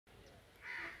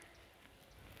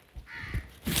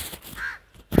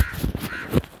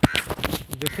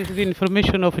this is the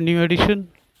information of a new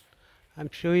edition. I'm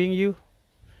showing you.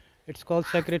 It's called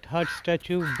Sacred Heart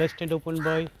Statue, best and opened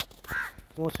by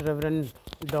Most Reverend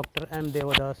Dr. M.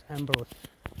 Devadas Ambrose,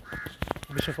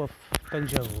 Bishop of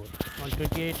Tanjavur, on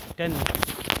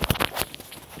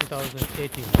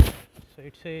 28/10/2018. So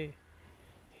it's a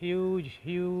huge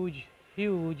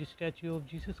statue of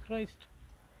Jesus Christ.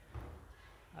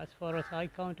 As far as I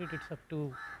counted, it's up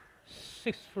to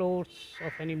 6 floors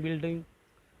of any building.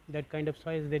 That kind of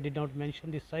size, they did not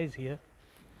mention the size here.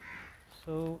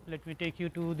 So let me take you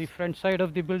to the front side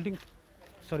of the building,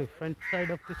 front side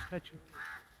of the statue.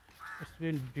 It's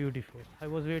been beautiful. I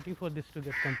was waiting for this to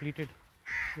get completed.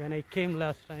 When I came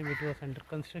last time, it was under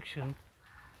construction.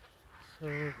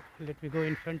 So let me go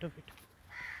in front of it.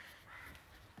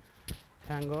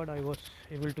 Thank God I was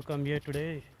able to come here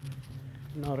today.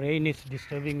 Now rain is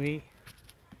disturbing me.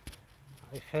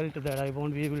 I felt that I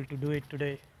won't be able to do it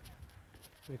today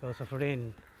because of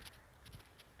rain.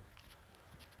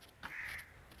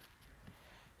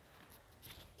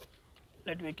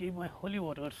 Let me keep my holy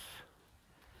waters.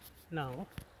 Now,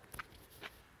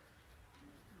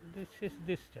 this is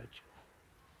this statue.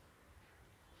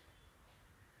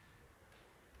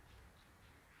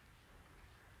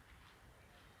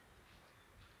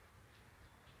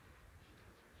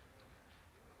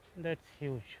 That's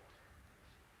huge.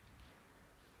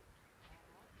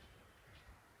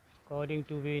 According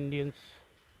to we Indians,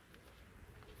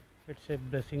 it's a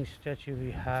blessing statue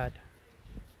we had.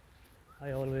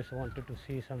 I always wanted to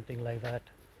see something like that,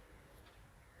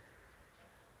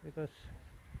 because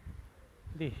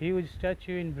the huge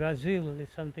statue in Brazil is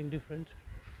something different.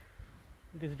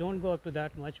 These don't go up to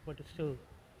that much, but still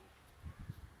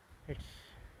it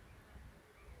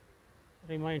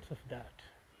reminds of that.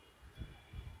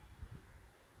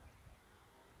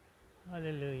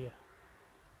 Hallelujah.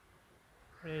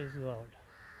 Praise God.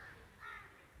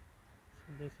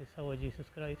 So this is our Jesus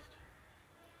Christ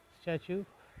statue.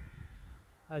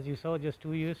 As you saw, just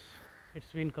 2 years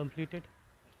it's been completed,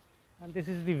 and this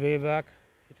is the way back.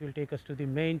 It will take us to the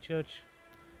main church,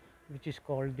 which is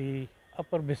called the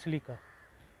Upper Basilica.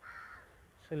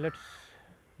 So let's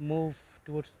move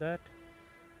towards that.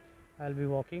 I'll be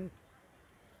walking.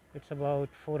 It's about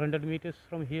 400 meters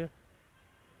from here.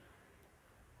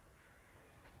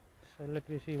 So let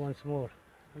me see once more.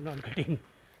 I'm not getting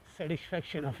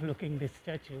satisfaction of looking this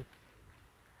statue.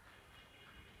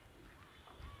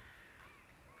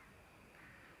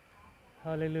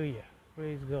 Hallelujah.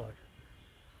 Praise God.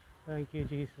 Thank you,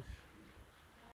 Jesus.